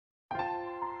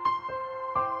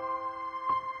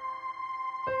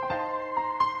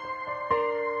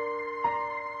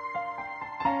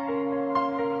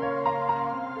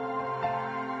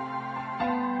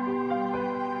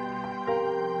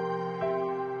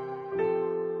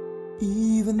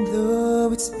Even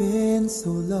though it's been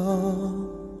so long,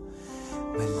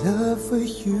 my love for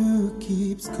you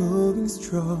keeps going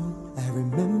strong. I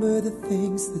remember the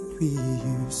things that we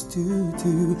used to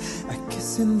do. I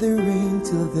kiss in the rain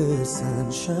till the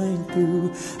sun shines through.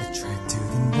 I tried to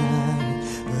deny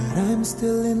it, but I'm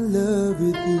still in love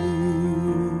with you.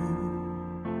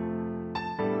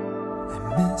 I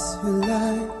miss you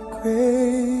like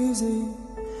crazy.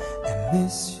 I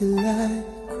miss you like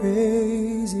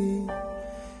crazy.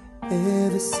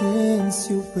 Ever since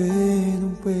you went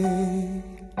away,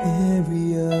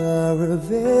 every hour of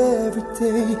every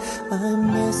day, I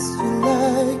miss you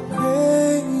like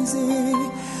crazy.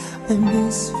 I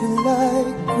miss you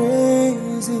like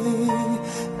crazy.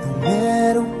 No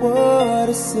matter what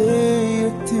I say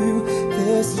or do,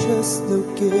 there's just no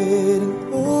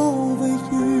getting over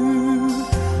you.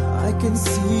 I can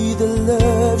see the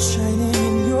love shining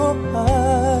in your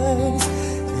eyes,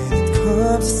 and it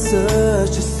comes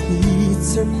such a sweet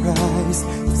surprise.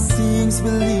 It seems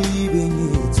believing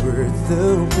it's worth the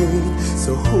wait.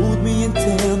 So hold me and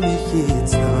tell me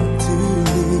it's not too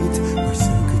late. We're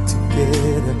so good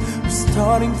together, we're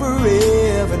starting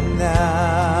forever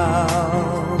now.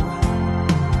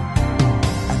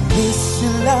 I miss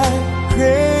you like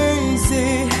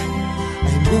crazy.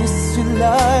 I miss you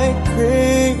like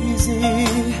crazy.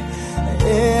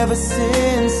 Ever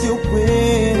since you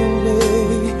went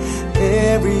away,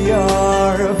 every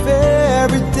hour of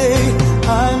every day,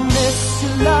 I miss you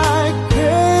like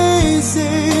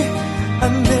crazy. I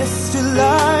miss you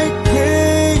like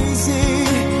crazy.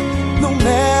 No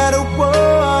matter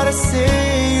what I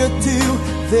say or do,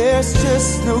 there's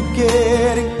just no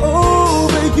getting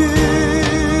over you.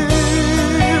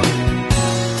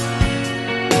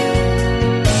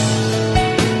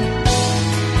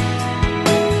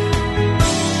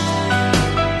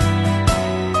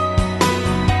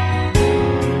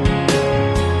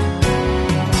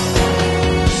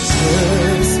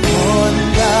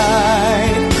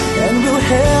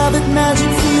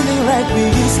 Magic feeling like we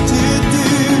used to do.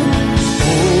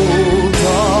 Hold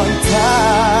on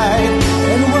tight,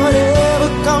 and whatever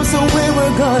comes our way,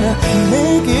 we're gonna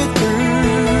make it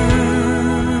through.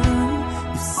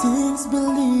 It seems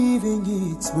believing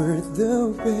it's worth the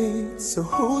wait. So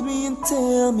hold me and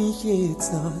tell me it's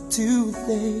not too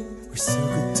late. We're so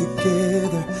good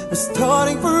together, we're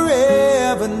starting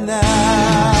forever now.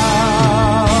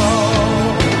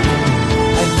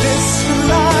 I miss you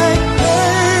like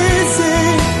crazy.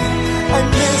 I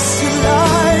miss you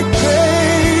like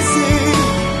crazy.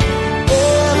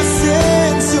 Ever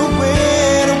since you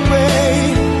went away,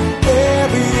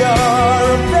 every hour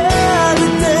of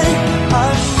every day, I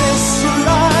miss you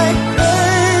like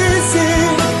crazy.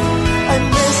 I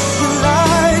miss you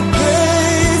like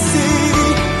crazy.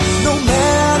 No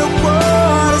matter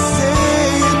what I say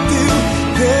or do,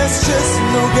 there's just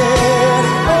no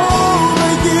getting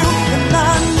over you. And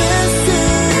I miss you,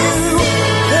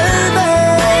 baby.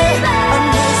 I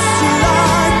miss you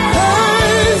like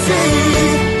crazy.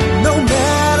 No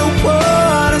matter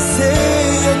what I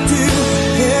say or do,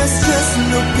 there's just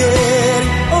no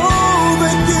getting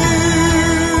over you.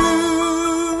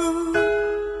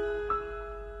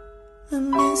 I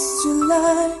miss you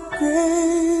like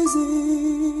crazy.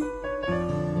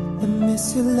 I miss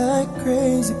you like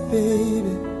crazy,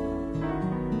 baby.